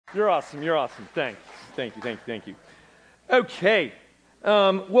You're awesome. You're awesome. Thanks. Thank you. Okay.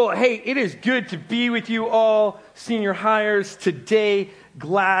 Well, hey, it is good to be with you all, senior hires, today.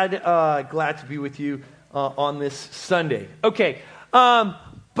 Glad to be with you on this Sunday. Okay.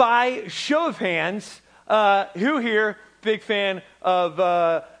 By show of hands, who here big fan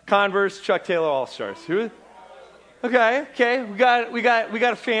of Converse Chuck Taylor All Stars? Who? Okay. We got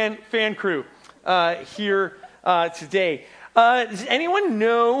a fan crew here today. Does anyone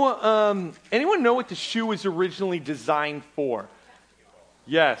know what the shoe was originally designed for?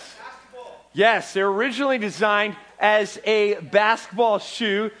 Yes. Basketball. Yes, they're originally designed as a basketball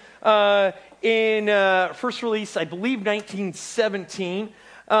shoe. In first release, I believe 1917.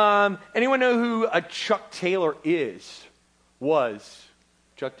 Anyone know who a Chuck Taylor was?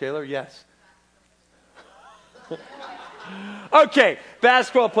 Chuck Taylor, yes. Okay,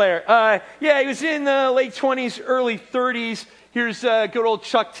 basketball player. He was in the late 20s, early 30s. Here's good old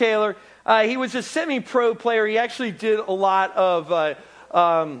Chuck Taylor. He was a semi-pro player. He actually did a lot of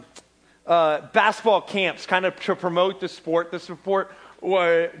basketball camps, kind of to promote the sport. The sport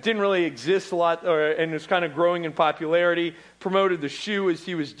didn't really exist a lot, and was kind of growing in popularity. Promoted the shoe as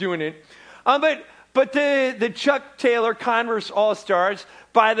he was doing it. But the Chuck Taylor Converse All-Stars,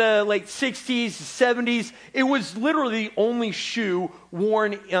 by the late 60s, 70s, it was literally the only shoe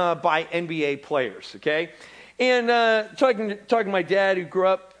worn by NBA players, okay? And talking to my dad, who grew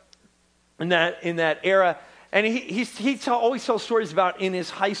up in that era, and he always tells stories about in his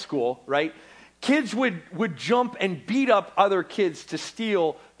high school, right? Kids would jump and beat up other kids to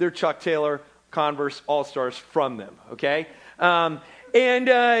steal their Chuck Taylor Converse All-Stars from them, okay? In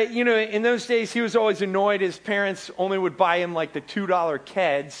those days, he was always annoyed his parents only would buy him like the $2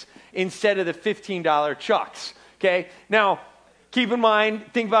 Keds instead of the $15 Chucks, okay? Now, keep in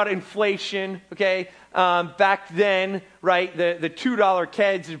mind, think about inflation, okay? Back then, right, the $2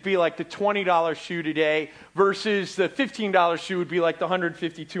 Keds would be like the $20 shoe today versus the $15 shoe would be like the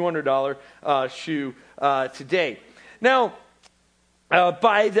 $150, $200 shoe today. Now,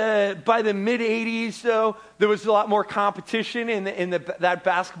 by the mid '80s, though, there was a lot more competition in that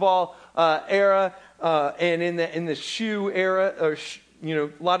basketball era, and in the shoe era, a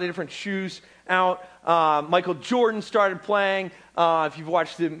lot of different shoes out. Michael Jordan started playing. If you've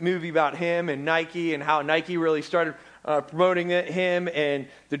watched the movie about him and Nike and how Nike really started promoting him, and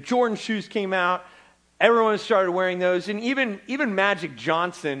the Jordan shoes came out, everyone started wearing those, and even Magic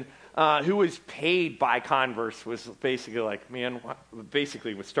Johnson, who was paid by Converse, was basically like,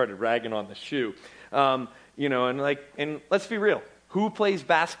 started ragging on the shoe. And let's be real. Who plays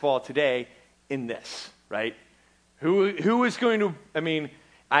basketball today in this, right? Who is going to,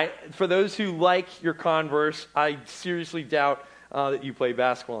 for those who like your Converse, I seriously doubt that you play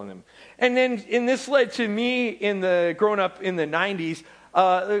basketball in them. And this led to me growing up in the 90s,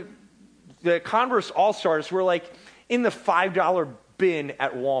 the Converse All-Stars were like in the $5 bin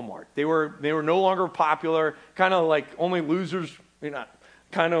at Walmart. They were no longer popular, kind of like only losers,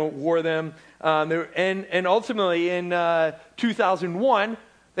 kind of wore them. And ultimately in 2001,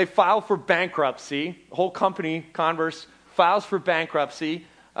 they filed for bankruptcy. The whole company, Converse, files for bankruptcy.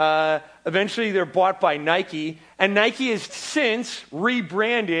 Eventually they're bought by Nike, and Nike has since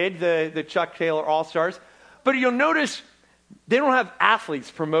rebranded the Chuck Taylor All-Stars. But you'll notice they don't have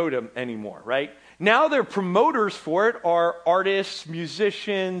athletes promote them anymore, right? Now their promoters for it are artists,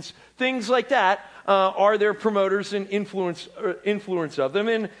 musicians, things like that, are their promoters and influence of them.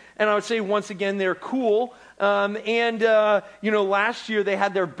 And I would say, once again, they're cool. Last year they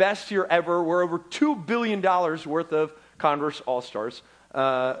had their best year ever, where over $2 billion worth of Converse All-Stars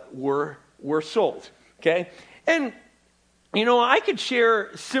were sold, okay? And, I could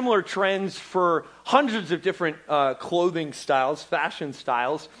share similar trends for hundreds of different clothing styles, fashion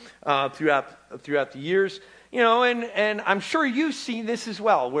styles throughout the years. And I'm sure you've seen this as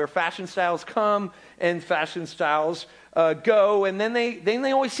well, where fashion styles come and fashion styles go, and then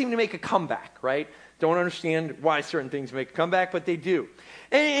they always seem to make a comeback, right? Don't understand why certain things make a comeback, but they do.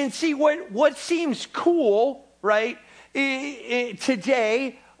 And see, what seems cool, right,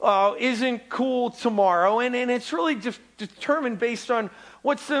 today isn't cool tomorrow, and it's really just determined based on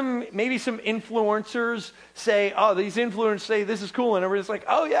what maybe some influencers say. Oh, these influencers say this is cool, and everybody's like,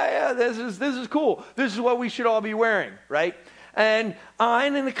 oh yeah, this is cool. This is what we should all be wearing, right? And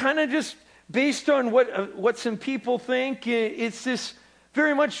then it kind of just based on what some people think, it's this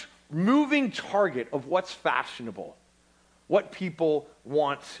very much moving target of what's fashionable, what people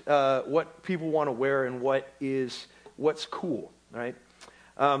want to wear, and what's cool, right?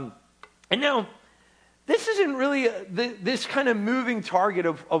 And now, this isn't really this kind of moving target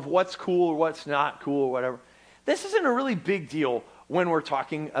of what's cool or what's not cool or whatever. This isn't a really big deal when we're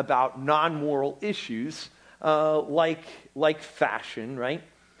talking about non-moral issues like fashion, right?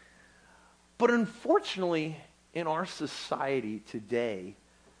 But unfortunately, in our society today,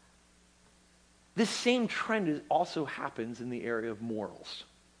 this same trend also happens in the area of morals.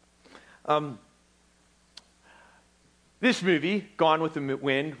 This movie, Gone with the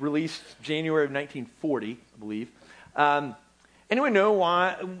Wind, released January of 1940, I believe. Anyone know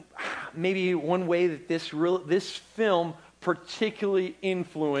why? Maybe one way that this film particularly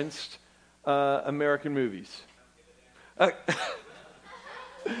influenced American movies. That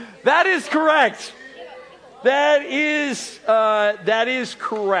is correct. That is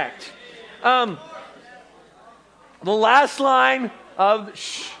correct. The last line of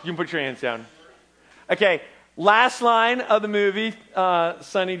you can put your hands down. Okay, last line of the movie.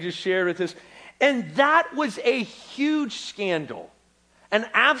 Sonny just shared with us, and that was a huge scandal, an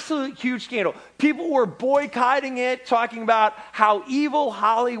absolute huge scandal. People were boycotting it, talking about how evil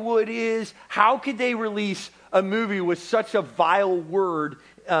Hollywood is. How could they release a movie with such a vile word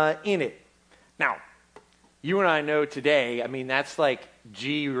in it? Now, you and I know today, I mean, that's like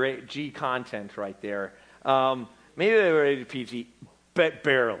G content right there. Maybe they were rated PG, but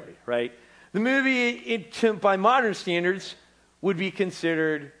barely, right? The movie, by modern standards, would be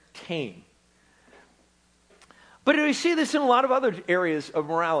considered tame. But we see this in a lot of other areas of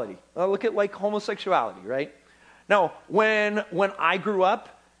morality. Look at like homosexuality, right? Now, when I grew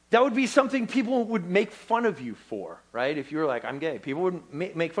up, that would be something people would make fun of you for, right? If you were like, I'm gay, people would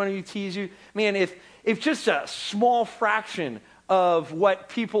make fun of you, tease you. Man, if just a small fraction of what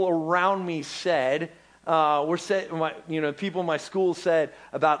people around me said, people in my school said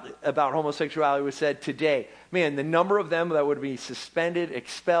about homosexuality was said today. Man, the number of them that would be suspended,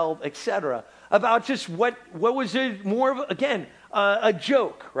 expelled, etc. About just what was it more of, again, a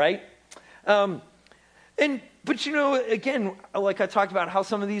joke, right? But again, like I talked about, how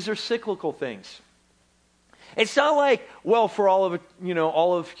some of these are cyclical things. It's not like, well, for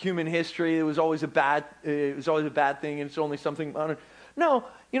all of human history, it was always a bad thing, and it's only something. No,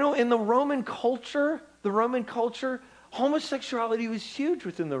 in the Roman culture, homosexuality was huge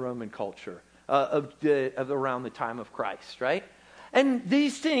within the Roman culture of around the time of Christ, right? And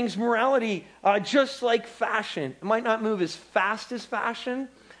these things, morality, just like fashion, it might not move as fast as fashion,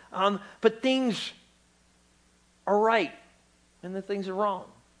 but things are right, and then things are wrong.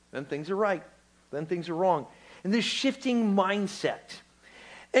 Then things are right, then things are wrong. And this shifting mindset.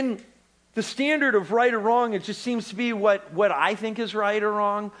 And the standard of right or wrong, it just seems to be what I think is right or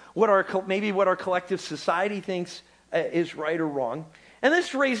wrong, what our collective society thinks is right or wrong. And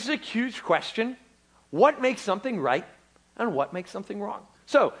this raises a huge question. What makes something right and what makes something wrong?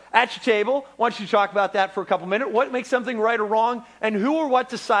 So, at your table, why don't you talk about that for a couple minutes? What makes something right or wrong, and who or what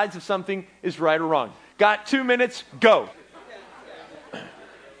decides if something is right or wrong? Got 2 minutes, go.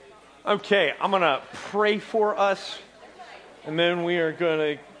 Okay, I'm going to pray for us, and then we are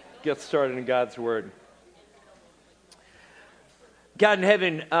going to get started in God's Word. God in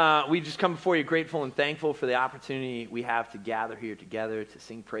heaven, we just come before you grateful and thankful for the opportunity we have to gather here together, to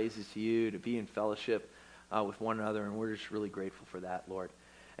sing praises to you, to be in fellowship with one another, and we're just really grateful for that, Lord.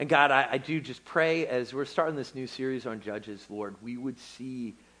 And God, I do just pray as we're starting this new series on Judges, Lord, we would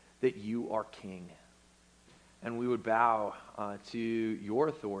see that you are King. And we would bow to your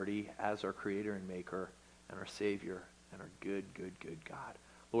authority as our Creator and Maker and our Savior and our good, good, good God.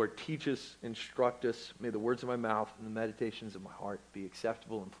 Lord, teach us, instruct us. May the words of my mouth and the meditations of my heart be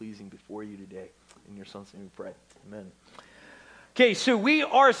acceptable and pleasing before you today. In your Son's name we pray. Amen. Okay, so we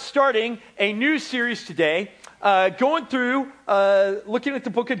are starting a new series today, going through, looking at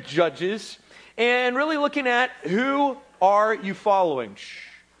the book of Judges, and really looking at who are you following?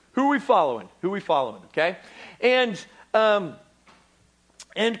 Who are we following? Who are we following, okay? And kind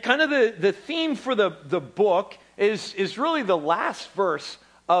of the theme for the book is really the last verse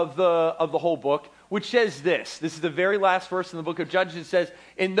of the whole book, which says this. This is the very last verse in the book of Judges. It says,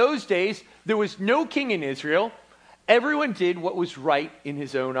 in those days, there was no king in Israel. Everyone did what was right in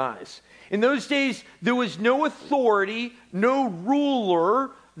his own eyes. In those days, there was no authority, no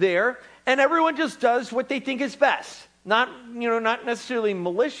ruler there, and everyone just does what they think is best. Not necessarily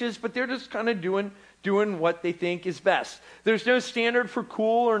malicious, but they're just kind of doing what they think is best. There's no standard for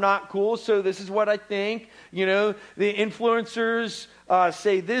cool or not cool, so this is what I think. The influencers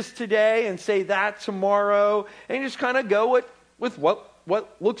say this today and say that tomorrow, and you just kind of go with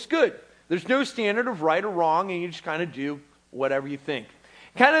what looks good. There's no standard of right or wrong, and you just kind of do whatever you think.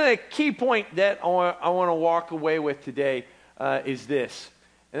 Kind of the key point that I want to walk away with today is this.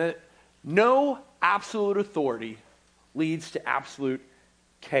 No absolute authority leads to absolute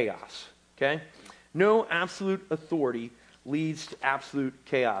chaos, okay? No absolute authority leads to absolute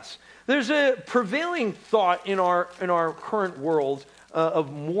chaos. There's a prevailing thought in our current world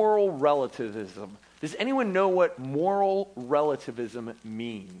of moral relativism. Does anyone know what moral relativism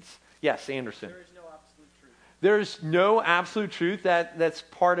means? Yes, Anderson. There is no absolute truth. There's no absolute truth. That's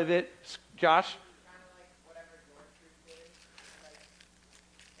part of it. Josh? Kind of like whatever your truth is, like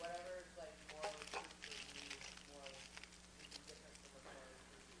whatever is like moral truth for me is moral different from what's moral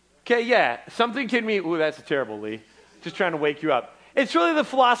truth for you. Okay, yeah. Something can be... Ooh, that's terrible, Lee. Just trying to wake you up. It's really the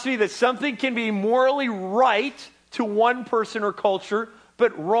philosophy that something can be morally right to one person or culture,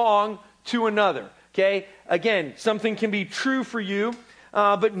 but wrong to another. Okay? Again, something can be true for you,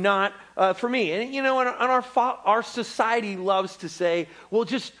 but not for me. And, you know, our society loves to say, well,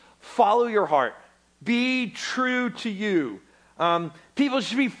 just follow your heart. Be true to you. People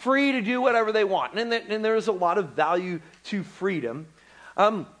should be free to do whatever they want. And there is a lot of value to freedom.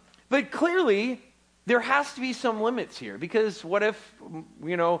 But clearly, there has to be some limits here. Because what if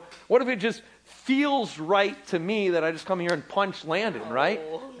it just feels right to me that I just come here and punch Landon, right?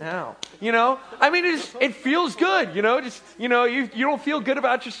 Now, I mean, it feels good, you don't feel good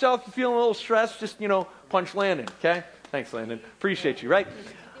about yourself, you're feeling a little stressed, just, punch Landon, okay? Thanks, Landon. Appreciate you, right?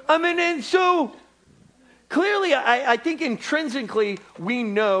 And so, clearly, I think intrinsically, we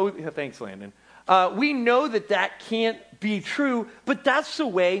know, thanks, Landon, we know that can't be true, but that's the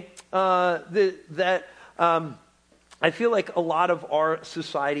way that I feel like a lot of our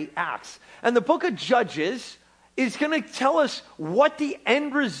society acts. And the book of Judges is going to tell us what the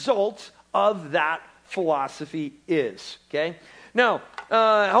end result of that philosophy is. Okay? Now,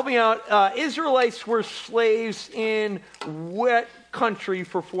 help me out. Israelites were slaves in what country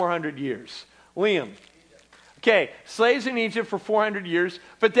for 400 years? Liam. Okay, slaves in Egypt for 400 years.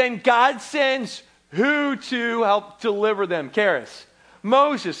 But then God sends who to help deliver them? Karis.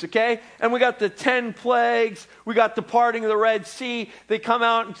 Moses, okay? And we got the 10 plagues. We got the parting of the Red Sea. They come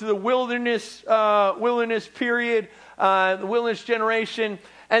out into the wilderness period, the wilderness generation.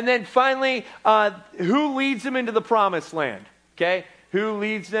 And then finally, who leads them into the promised land? Okay? Who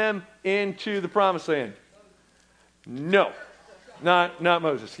leads them into the promised land? No. Not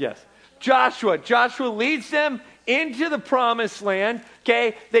Moses, yes. Joshua. Joshua leads them into the promised land.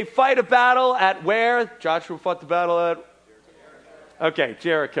 Okay? They fight a battle at where? Joshua fought the battle at? Okay,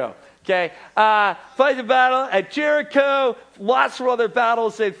 Jericho. Okay, fight the battle at Jericho. Lots of other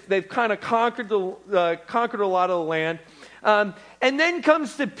battles. They've kind of conquered a lot of the land. And then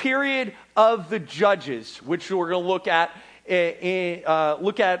comes the period of the judges, which we're going to look at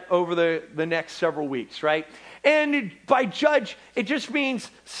over the next several weeks, right? And by judge, it just means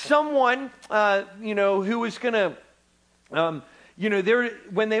someone, who is going to,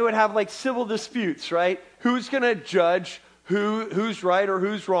 when they would have like civil disputes, right? Who's going to judge who's right or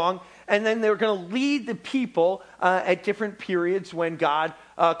who's wrong, and then they're going to lead the people at different periods when God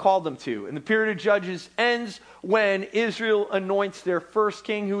called them to. And the period of Judges ends when Israel anoints their first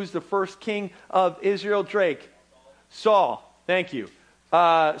king. Who is the first king of Israel? Drake. Saul. Thank you.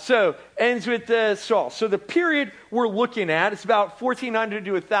 So ends with Saul. So the period we're looking at is about 1400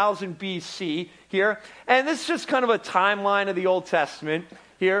 to 1000 BC here, and this is just kind of a timeline of the Old Testament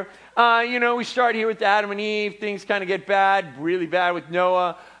here. We start here with Adam and Eve. Things kind of get bad, really bad with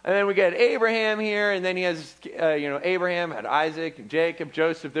Noah. And then we get Abraham here. And then he has, Abraham had Isaac and Jacob,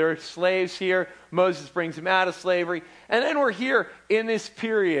 Joseph. They're slaves here. Moses brings them out of slavery. And then we're here in this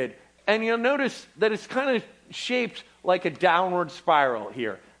period. And you'll notice that it's kind of shaped like a downward spiral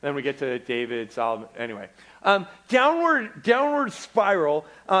here. Then we get to David, Solomon. Anyway, downward spiral,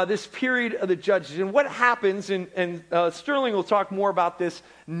 this period of the judges. And what happens, and Sterling will talk more about this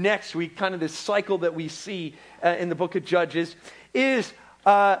next week, kind of this cycle that we see in the book of Judges, is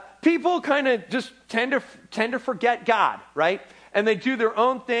people kind of just tend to forget God, right? And they do their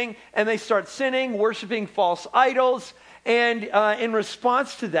own thing, and they start sinning, worshiping false idols. And in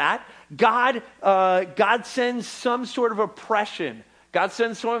response to that, God sends some sort of oppression. God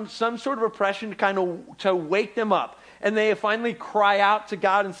sends some sort of oppression to wake them up. And they finally cry out to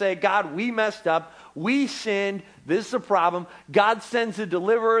God and say, God, we messed up. We sinned. This is a problem. God sends a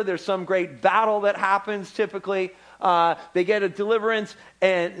deliverer. There's some great battle that happens typically. They get a deliverance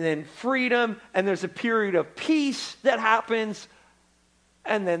and then freedom. And there's a period of peace that happens.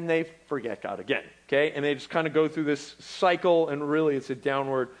 And then they forget God again. Okay? And they just kind of go through this cycle. And really it's a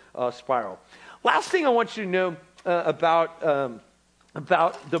downward spiral. Last thing I want you to know about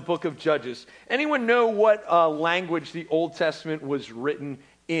the book of Judges. Anyone know what language the Old Testament was written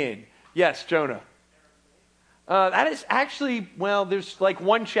in? Yes, Jonah. That is actually, there's like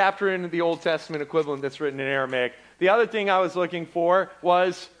one chapter in the Old Testament equivalent that's written in Aramaic. The other thing I was looking for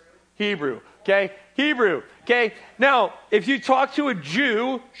was Hebrew. Okay? Hebrew. Okay? Now, if you talk to a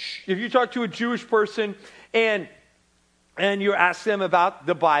Jew, if you talk to a Jewish person and you ask them about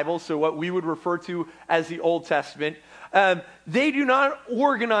the Bible, so what we would refer to as the Old Testament, they do not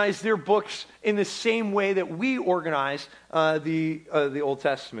organize their books in the same way that we organize the Old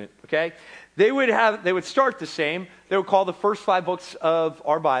Testament. Okay, they would start the same. They would call the first 5 books of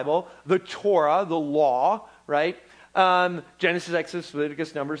our Bible the Torah, the law, right? Genesis, Exodus,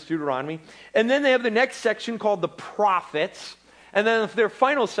 Leviticus, Numbers, Deuteronomy, and then they have the next section called the prophets. And then their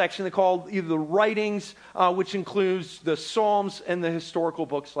final section they call either the writings, which includes the Psalms and the historical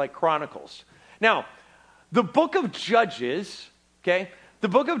books like Chronicles. Now, the book of Judges, okay, the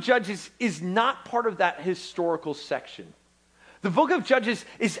book of Judges is not part of that historical section. The book of Judges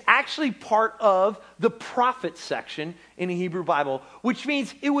is actually part of the prophet section in the Hebrew Bible, which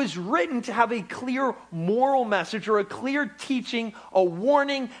means it was written to have a clear moral message or a clear teaching, a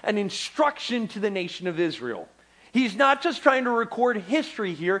warning, an instruction to the nation of Israel. He's not just trying to record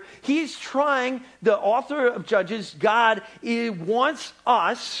history here. He's trying, the author of Judges, God, wants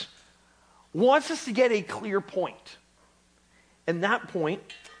us to get a clear point. And that point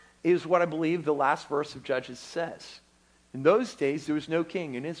is what I believe the last verse of Judges says. In those days, there was no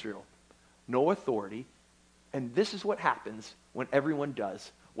king in Israel, no authority, and this is what happens when everyone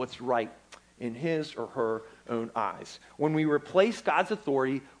does what's right in his or her own eyes. When we replace God's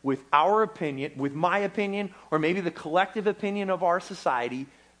authority with our opinion, with my opinion, or maybe the collective opinion of our society,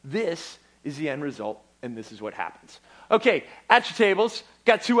 this is the end result, and this is what happens. Okay, at your tables,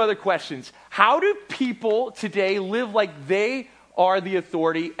 got 2 other questions. How do people today live like they are the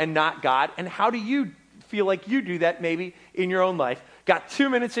authority and not God? And how do you feel like you do that maybe in your own life? Got 2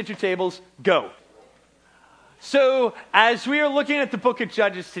 minutes at your tables, go. So, as we are looking at the book of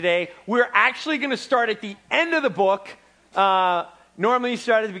Judges today, we're actually going to start at the end of the book. Normally you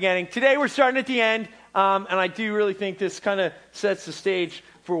start at the beginning. Today we're starting at the end, and I do really think this kind of sets the stage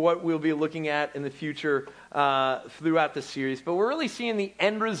for what we'll be looking at in the future throughout the series. But we're really seeing the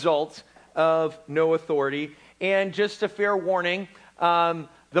end result of no authority. And just a fair warning,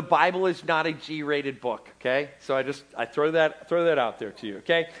 the Bible is not a G-rated book, okay? So I throw that out there to you,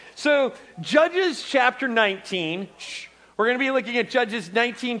 okay? So Judges chapter 19, we're going to be looking at Judges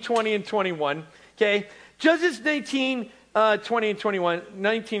 19, 20, and 21, okay? Judges 19, 20, and 21,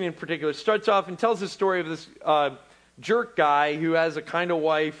 19 in particular, starts off and tells the story of this jerk guy who has a kind of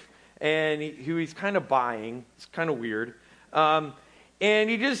wife and who he's kind of buying. It's kind of weird. And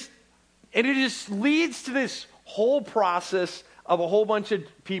it just leads to this whole process of a whole bunch of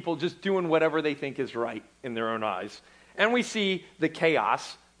people just doing whatever they think is right in their own eyes. And we see the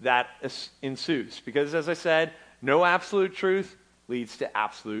chaos that ensues. Because as I said, no absolute truth leads to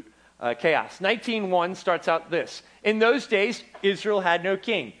absolute chaos. 19:1 starts out this. In those days, Israel had no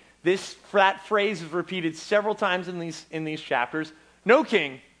king. That phrase is repeated several times in these chapters. No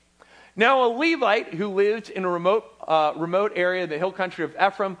king. Now a Levite who lived in a remote area of the hill country of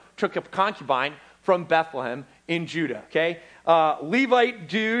Ephraim took a concubine from Bethlehem in Judah, okay? Levite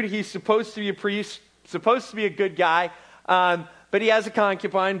dude, he's supposed to be a priest, supposed to be a good guy, but he has a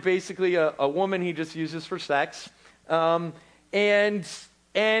concubine, basically a woman he just uses for sex. And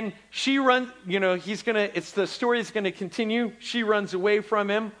she runs, it's the story is going to continue. She runs away from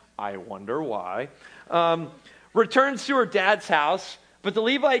him. I wonder why. Returns to her dad's house, but the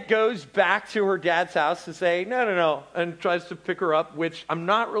Levite goes back to her dad's house to say, no, and tries to pick her up, which I'm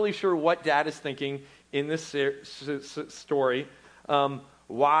not really sure what dad is thinking in this story,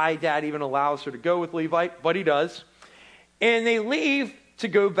 why dad even allows her to go with Levite, but he does. And they leave to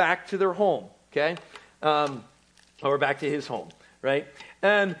go back to their home, okay? Or back to his home, right?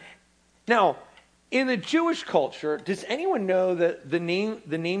 Now, in the Jewish culture, does anyone know that the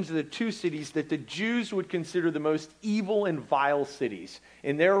names of the 2 cities that the Jews would consider the most evil and vile cities?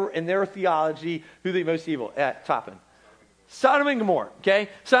 In their theology, who are the most evil? Toppin. Sodom and Gomorrah, okay?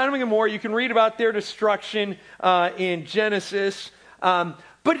 Sodom and Gomorrah, you can read about their destruction in Genesis.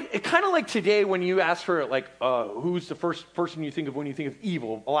 But kind of like today when you ask for, who's the first person you think of when you think of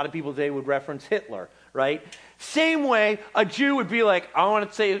evil, a lot of people today would reference Hitler, right? Same way, a Jew would be like, I want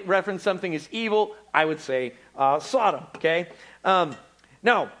to reference something as evil, I would say Sodom, okay?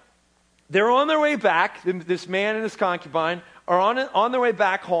 Now, they're on their way back, this man and his concubine are on their way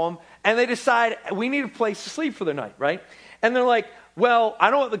back home, and they decide, we need a place to sleep for the night, right? And they're like, well,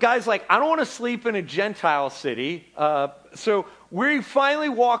 the guy's like, I don't want to sleep in a Gentile city. So we finally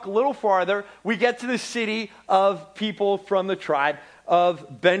walk a little farther. We get to the city of people from the tribe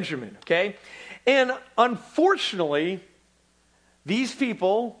of Benjamin, okay? And unfortunately, these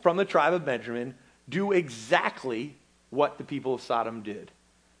people from the tribe of Benjamin do exactly what the people of Sodom did,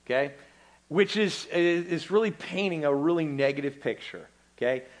 okay? which is really painting a really negative picture.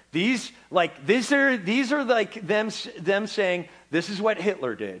 Okay, these are like them saying this is what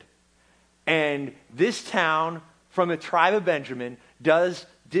Hitler did, and this town from the tribe of Benjamin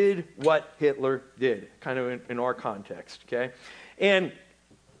did what Hitler did, kind of in our context. Okay, and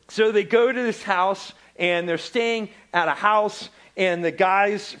so they go to this house, and they're staying at a house, and the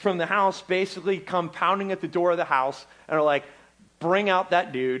guys from the house basically come pounding at the door of the house and are like, bring out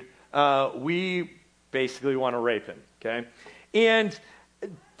that dude. We basically want to rape him, okay? And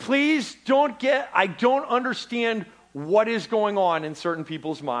please I don't understand what is going on in certain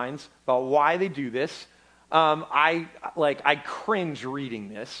people's minds about why they do this. I cringe reading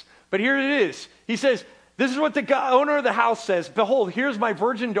this. But here it is. He says, this is what the owner of the house says. Behold, here's my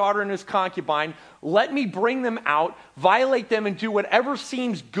virgin daughter and his concubine. Let me bring them out, violate them, and do whatever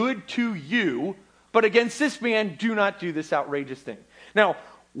seems good to you. But against this man, do not do this outrageous thing. Now,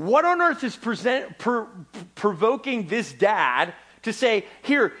 what on earth is provoking this dad to say,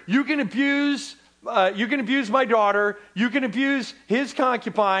 here, you can abuse my daughter, you can abuse his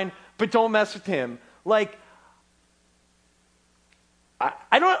concubine, but don't mess with him? Like,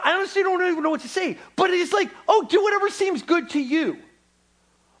 I honestly don't even know what to say. But it's like, oh, do whatever seems good to you.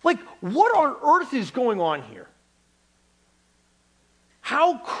 Like, what on earth is going on here?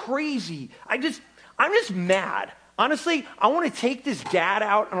 How crazy. I'm just mad. Honestly, I want to take this dad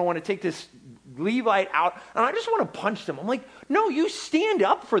out, and I want to take this Levite out, and I just want to punch them. I'm like, no, you stand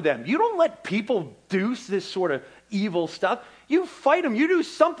up for them. You don't let people do this sort of evil stuff. You fight them. You do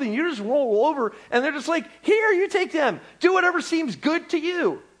something. You just roll over, and they're just like, here, you take them. Do whatever seems good to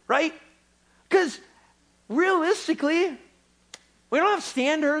you, right? Because realistically, we don't have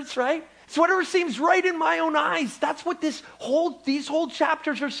standards, right? It's whatever seems right in my own eyes. That's what these whole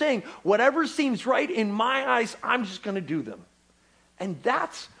chapters are saying. Whatever seems right in my eyes, I'm just going to do them. And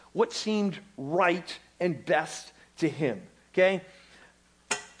that's what seemed right and best to him, okay?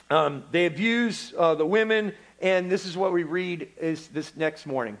 They abuse the women, and this is what we read is this next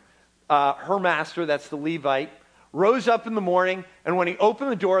morning. Her master, that's the Levite, rose up in the morning, and when he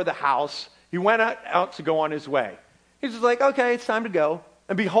opened the door of the house, he went out to go on his way. He's just like, okay, it's time to go.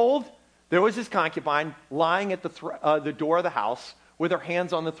 And behold, there was his concubine lying at the door of the house with her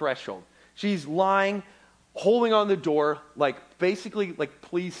hands on the threshold. She's lying, holding on the door, basically,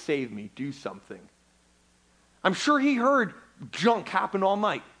 please save me, do something. I'm sure he heard junk happen all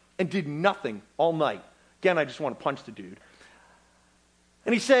night and did nothing all night. Again, I just want to punch the dude.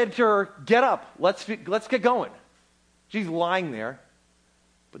 And he said to her, get up, let's get going. She's lying there,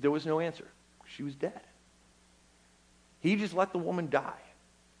 but there was no answer. She was dead. He just let the woman die,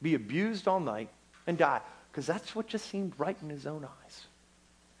 be abused all night, and die, because that's what just seemed right in his own eyes.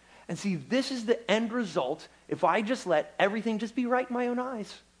 And see, this is the end result if I just let everything just be right in my own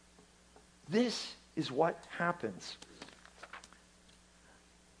eyes. This is what happens.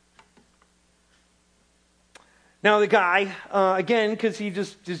 Now the guy, again, because he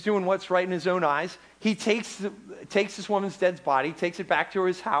just is doing what's right in his own eyes, he takes this woman's dead body, takes it back to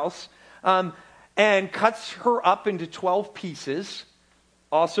his house, and cuts her up into 12 pieces.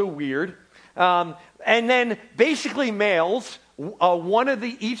 Also weird. And then basically mails one of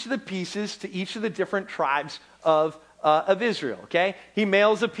each of the pieces to each of the different tribes of Israel. Okay, he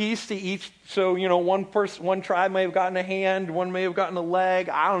mails a piece to each. So one tribe may have gotten a hand, one may have gotten a leg.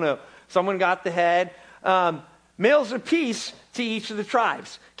 I don't know. Someone got the head. Mails a piece to each of the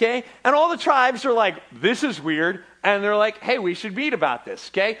tribes. Okay, and all the tribes are like, this is weird. And they're like, hey, we should meet about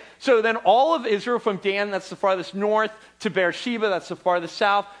this, okay? So then all of Israel from Dan, that's the farthest north, to Beersheba, that's the farthest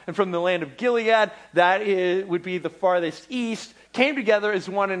south, and from the land of Gilead, would be the farthest east, came together as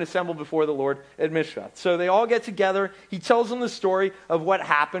one and assembled before the Lord at Mishpah. So they all get together. He tells them the story of what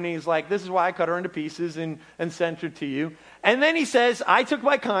happened. He's like, this is why I cut her into pieces and sent her to you. And then he says, I took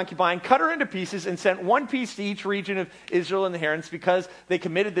my concubine, cut her into pieces, and sent one piece to each region of Israel and the Harites because they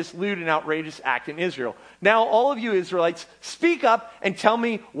committed this lewd and outrageous act in Israel. Now, all of you Israelites, speak up and tell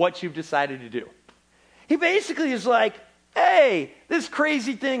me what you've decided to do. He basically is like, hey, this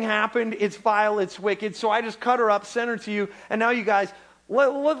crazy thing happened. It's vile, it's wicked. So I just cut her up, sent her to you. And now you guys,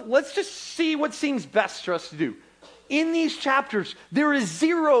 let's just see what seems best for us to do. In these chapters, there is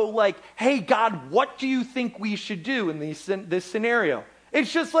zero hey, God, what do you think we should do in this scenario?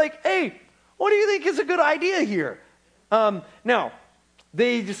 It's just like, hey, what do you think is a good idea here? Now,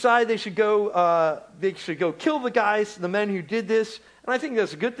 they decide they should go kill the men who did this. And I think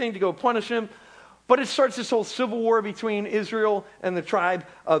that's a good thing to go punish them. But it starts this whole civil war between Israel and the tribe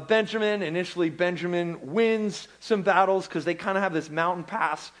of Benjamin. Initially, Benjamin wins some battles because they kind of have this mountain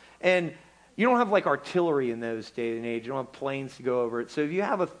pass. And you don't have like artillery in those days and age. You don't have planes to go over it. So if you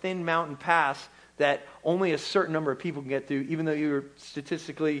have a thin mountain pass that only a certain number of people can get through, even though you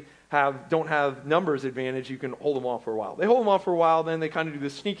statistically don't have numbers advantage, you can hold them off for a while. They hold them off for a while, then they kind of do the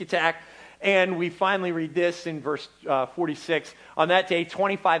sneak attack. And we finally read this in verse 46. On that day,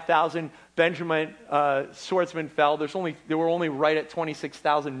 25,000 Benjamin swordsmen fell. There were only right at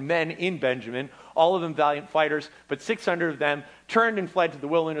 26,000 men in Benjamin, all of them valiant fighters, but 600 of them turned and fled to the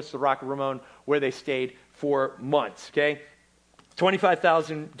wilderness, the Rock of Rimmon, where they stayed for months. Okay,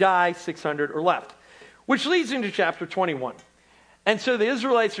 25,000 die, 600 are left, which leads into chapter 21. And so the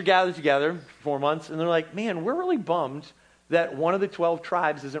Israelites are gathered together for 4 months, and they're like, man, we're really bummed that one of the 12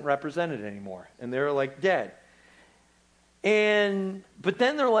 tribes isn't represented anymore. And they're like dead. But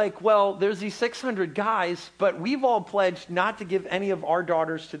then they're like, well, there's these 600 guys, but we've all pledged not to give any of our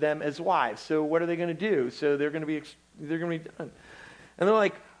daughters to them as wives. So what are they going to do? So they're going to be done. And they're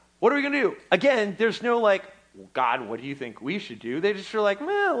like, what are we going to do? Again, there's no like, well, God, what do you think we should do? They just are like,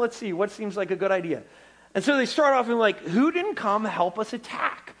 let's see, what seems like a good idea. And so they start off and like, who didn't come help us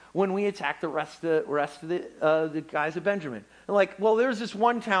attack when we attacked the rest of the guys of Benjamin? And like, well, there's this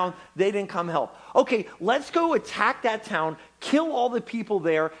one town, they didn't come help. Okay, let's go attack that town, kill all the people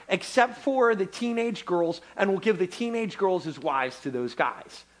there, except for the teenage girls, and we'll give the teenage girls as wives to those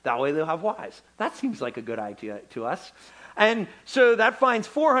guys. That way they'll have wives. That seems like a good idea to us. And so that finds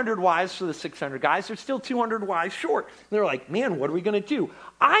 400 wives for the 600 guys. They're still 200 wives short. And they're like, man, what are we going to do?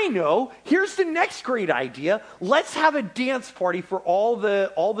 I know. Here's the next great idea. Let's have a dance party for all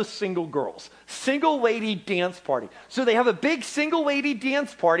the single girls. Single lady dance party. So they have a big single lady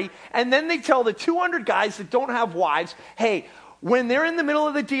dance party, and then they tell the 200 guys that don't have wives, hey, when they're in the middle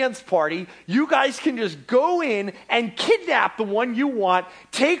of the dance party, you guys can just go in and kidnap the one you want,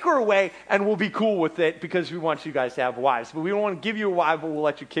 take her away, and we'll be cool with it because we want you guys to have wives. But we don't want to give you a wife, but we'll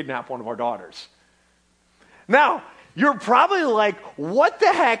let you kidnap one of our daughters. Now, you're probably like, what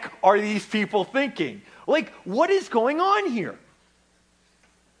the heck are these people thinking? Like, what is going on here?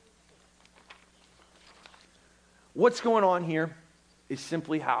 What's going on here is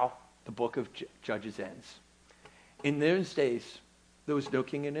simply how the book of Judges ends. In those days, there was no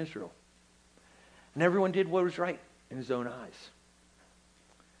king in Israel. And everyone did what was right in his own eyes.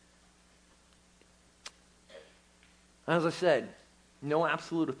 As I said, no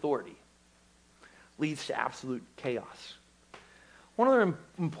absolute authority leads to absolute chaos. One other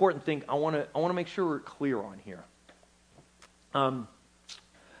important thing I want to make sure we're clear on here.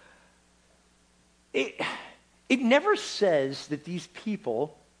 It never says that these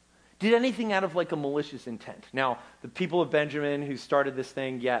people did anything out of like a malicious intent. Now, the people of Benjamin who started this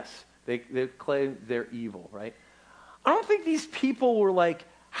thing, yes, they claim they're evil, right? I don't think these people were like,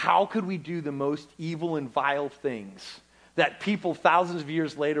 how could we do the most evil and vile things that people thousands of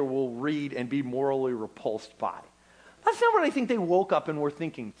years later will read and be morally repulsed by? That's not what I think they woke up and were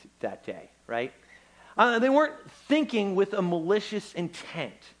thinking that day, right? They weren't thinking with a malicious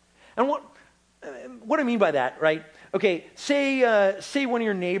intent. And what I mean by that, right? Okay, say one of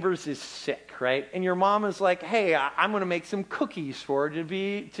your neighbors is sick, right? And your mom is like, hey, I'm going to make some cookies for him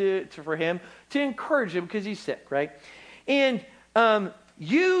to encourage him because he's sick, right? And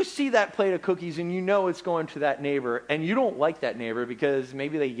you see that plate of cookies and you know it's going to that neighbor, and you don't like that neighbor because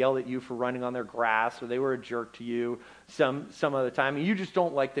maybe they yelled at you for running on their grass, or they were a jerk to you some other time, and you just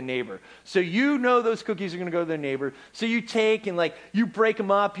don't like the neighbor. So you know those cookies are going to go to the neighbor. So you take and like you break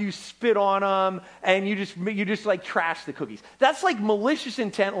them up, you spit on them, and you just like trash the cookies. That's like malicious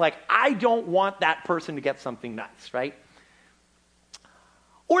intent. Like, I don't want that person to get something nice, right?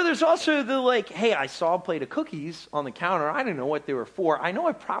 Or there's also the like, hey, I saw a plate of cookies on the counter. I didn't know what they were for. I know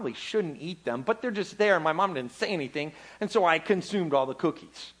I probably shouldn't eat them, but they're just there, and my mom didn't say anything, and so I consumed all the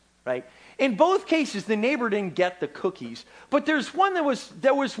cookies, right? In both cases, the neighbor didn't get the cookies, but there was one that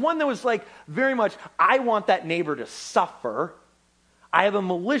was like very much, I want that neighbor to suffer. I have a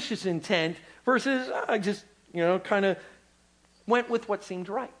malicious intent versus I just, kind of went with what seemed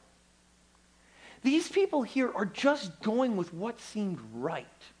right. These people here are just going with what seemed right.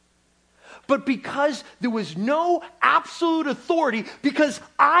 But because there was no absolute authority, because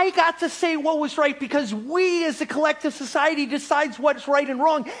I got to say what was right, because we as a collective society decides what's right and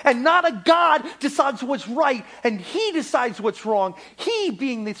wrong, and not a God decides what's right, and he decides what's wrong, he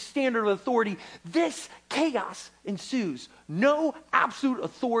being the standard of authority, this chaos ensues. No absolute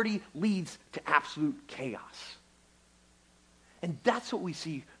authority leads to absolute chaos. And that's what we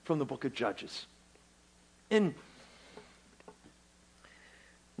see from the book of Judges. And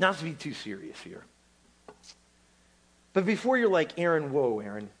not to be too serious here, but before you're like, Aaron, whoa,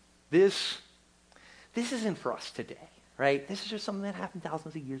 Aaron, this isn't for us today, right? This is just something that happened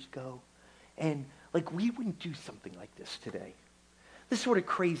thousands of years ago. And like, we wouldn't do something like this today. This sort of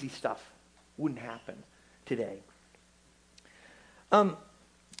crazy stuff wouldn't happen today. In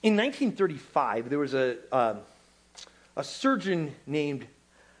 1935, there was a surgeon named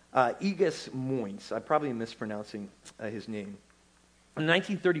Egas Moines. I'm probably mispronouncing his name. In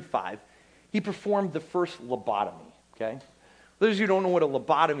 1935, he performed the first lobotomy, okay? Those of you who don't know what a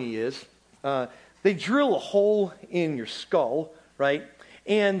lobotomy is, they drill a hole in your skull, right?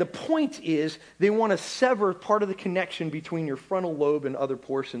 And the point is they want to sever part of the connection between your frontal lobe and other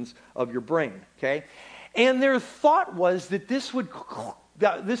portions of your brain, okay? And their thought was that this would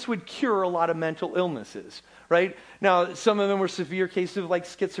cure a lot of mental illnesses, right? Now, some of them were severe cases of like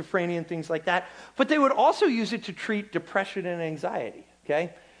schizophrenia and things like that, but they would also use it to treat depression and anxiety,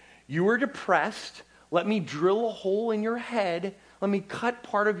 okay? You were depressed, let me drill a hole in your head, let me cut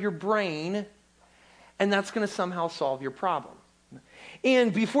part of your brain, and that's going to somehow solve your problem.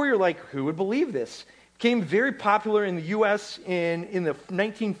 And before you're like, who would believe this? It became very popular in the U.S. in the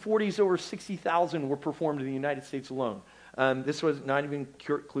 1940s. Over 60,000 were performed in the United States alone. This was not even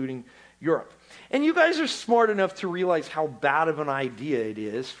including Europe. And you guys are smart enough to realize how bad of an idea it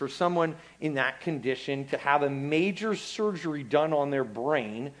is for someone in that condition to have a major surgery done on their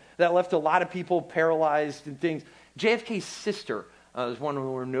brain that left a lot of people paralyzed and things. JFK's sister was one of the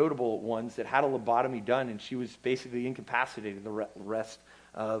more notable ones that had a lobotomy done, and she was basically incapacitated the rest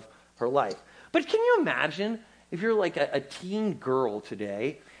of her life. But can you imagine if you're like a teen girl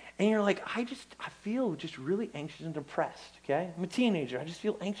today, and you're like, I feel just really anxious and depressed, okay? I'm a teenager. I just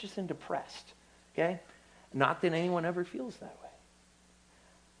feel anxious and depressed, okay? Not that anyone ever feels that way.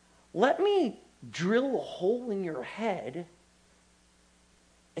 Let me drill a hole in your head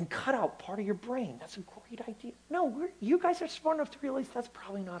and cut out part of your brain. That's a great idea. No, you guys are smart enough to realize that's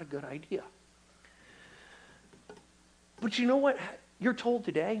probably not a good idea. But you know what you're told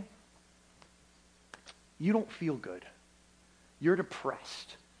today? You don't feel good. You're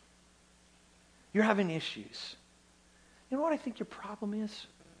depressed. You're having issues. You know what I think your problem is?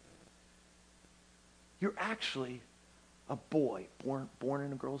 You're actually a boy born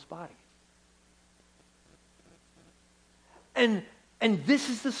in a girl's body. And this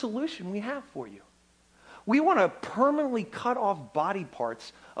is the solution we have for you. We want to permanently cut off body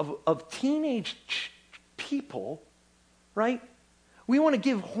parts of teenage people, right? We want to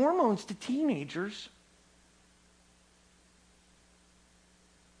give hormones to teenagers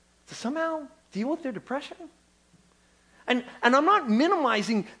to somehow deal with their depression. And I'm not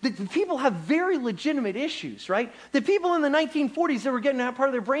minimizing that the people have very legitimate issues, right? The people in the 1940s that were getting that part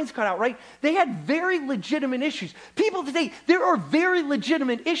of their brains cut out, right? They had very legitimate issues. People today, there are very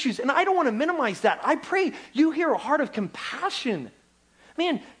legitimate issues, and I don't want to minimize that. I pray you hear a heart of compassion.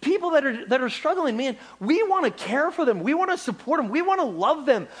 Man, people that are struggling, man, we want to care for them. We want to support them. We want to love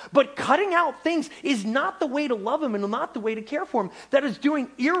them. But cutting out things is not the way to love them and not the way to care for them. That is doing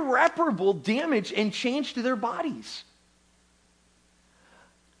irreparable damage and change to their bodies.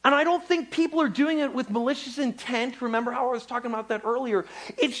 And I don't think people are doing it with malicious intent. Remember how I was talking about that earlier?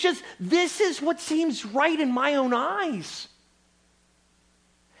 It's just, this is what seems right in my own eyes.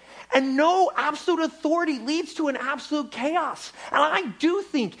 And no absolute authority leads to an absolute chaos. And I do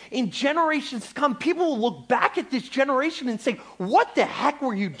think in generations to come, people will look back at this generation and say, what the heck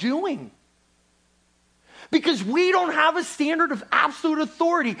were you doing? Because we don't have a standard of absolute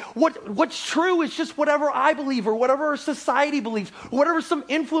authority. What's true is just whatever I believe or whatever our society believes, whatever some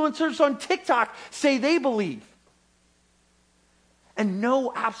influencers on TikTok say they believe. And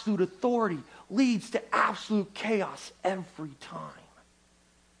no absolute authority leads to absolute chaos every time.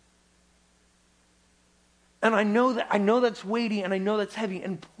 And I know that's weighty and I know that's heavy.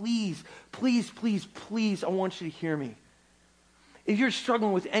 And please, please, please, please, I want you to hear me. If you're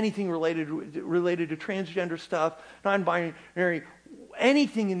struggling with anything related to transgender stuff, non-binary,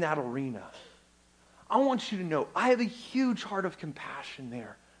 anything in that arena, I want you to know I have a huge heart of compassion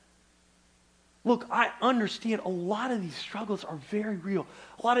there. Look, I understand a lot of these struggles are very real.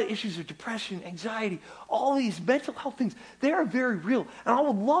 A lot of issues of depression, anxiety, all these mental health things, they are very real. And I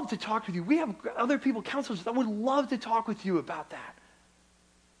would love to talk with you. We have other people, counselors, that would love to talk with you about that.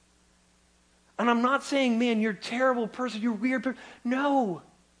 And I'm not saying, man, you're a terrible person, you're a weird person. No,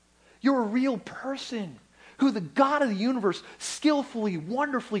 you're a real person who the God of the universe skillfully,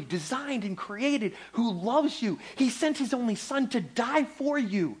 wonderfully designed and created, who loves you. He sent his only son to die for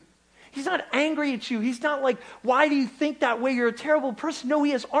you. He's not angry at you. He's not like, why do you think that way? You're a terrible person. No,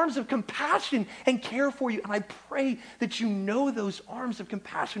 he has arms of compassion and care for you. And I pray that you know those arms of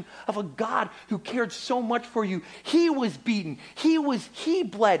compassion of a God who cared so much for you. He was beaten. He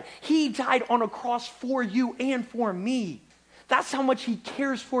bled. He died on a cross for you and for me. That's how much he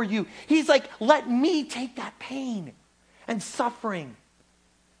cares for you. He's like, let me take that pain and suffering.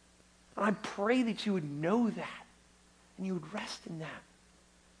 And I pray that you would know that and you would rest in that.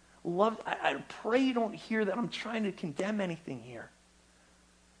 I pray you don't hear that I'm trying to condemn anything here.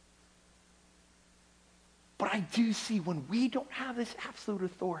 But I do see when we don't have this absolute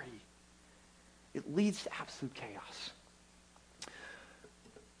authority, it leads to absolute chaos.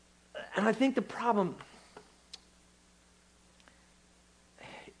 And I think the problem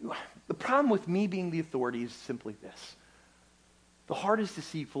with me being the authority is simply this. The heart is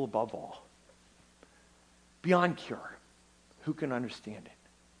deceitful above all, beyond cure. Who can understand it?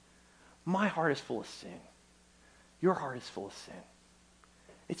 My heart is full of sin. Your heart is full of sin.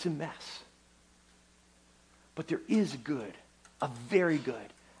 It's a mess. But there is a very good,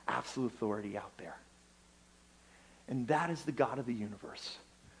 absolute authority out there. And that is the God of the universe,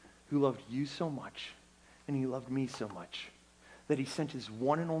 who loved you so much, and he loved me so much, that he sent his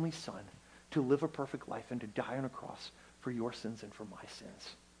one and only Son to live a perfect life and to die on a cross for your sins and for my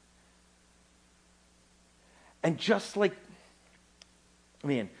sins. And just like,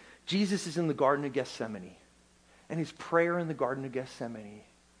 Jesus is in the Garden of Gethsemane, and his prayer in the Garden of Gethsemane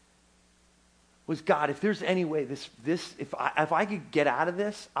was, God, if there's any way if I could get out of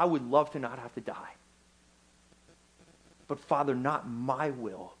this, I would love to not have to die. But Father, not my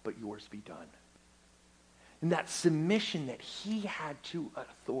will, but yours be done. And that submission that he had to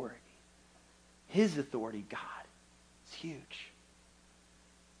authority, his authority, God, is huge.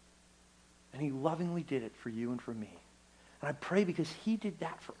 And he lovingly did it for you and for me. And I pray because he did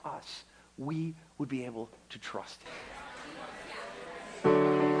that for us, we would be able to trust him.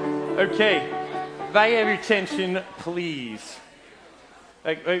 Okay, if I have your attention, please.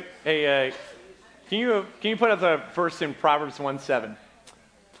 Hey, can you put up the verse in Proverbs 1:7,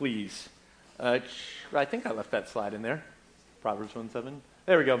 please? I think I left that slide in there. Proverbs 1:7.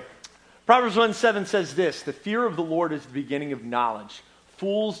 There we go. Proverbs 1:7 says this: the fear of the Lord is the beginning of knowledge.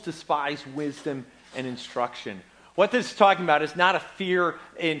 Fools despise wisdom and instruction. What this is talking about is not a fear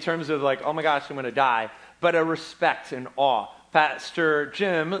in terms of like, oh my gosh, I'm going to die, but a respect and awe. Pastor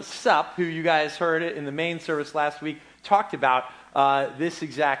Jim Supp, who you guys heard it in the main service last week, talked about this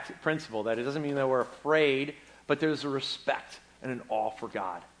exact principle, that it doesn't mean that we're afraid, but there's a respect and an awe for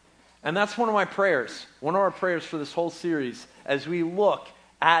God. And that's one of my prayers, one of our prayers for this whole series, as we look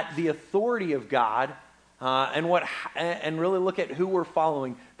at the authority of God and really look at who we're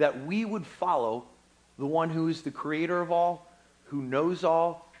following, that we would follow the one who is the creator of all, who knows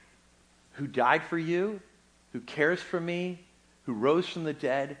all, who died for you, who cares for me, who rose from the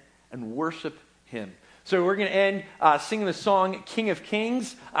dead, and worship him. So we're going to end singing the song King of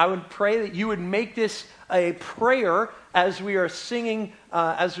Kings. I would pray that you would make this a prayer as we are singing,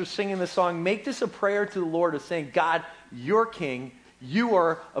 as we're singing the song. Make this a prayer to the Lord of saying, God, you're King. You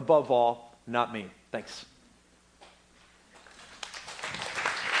are above all, not me. Thanks.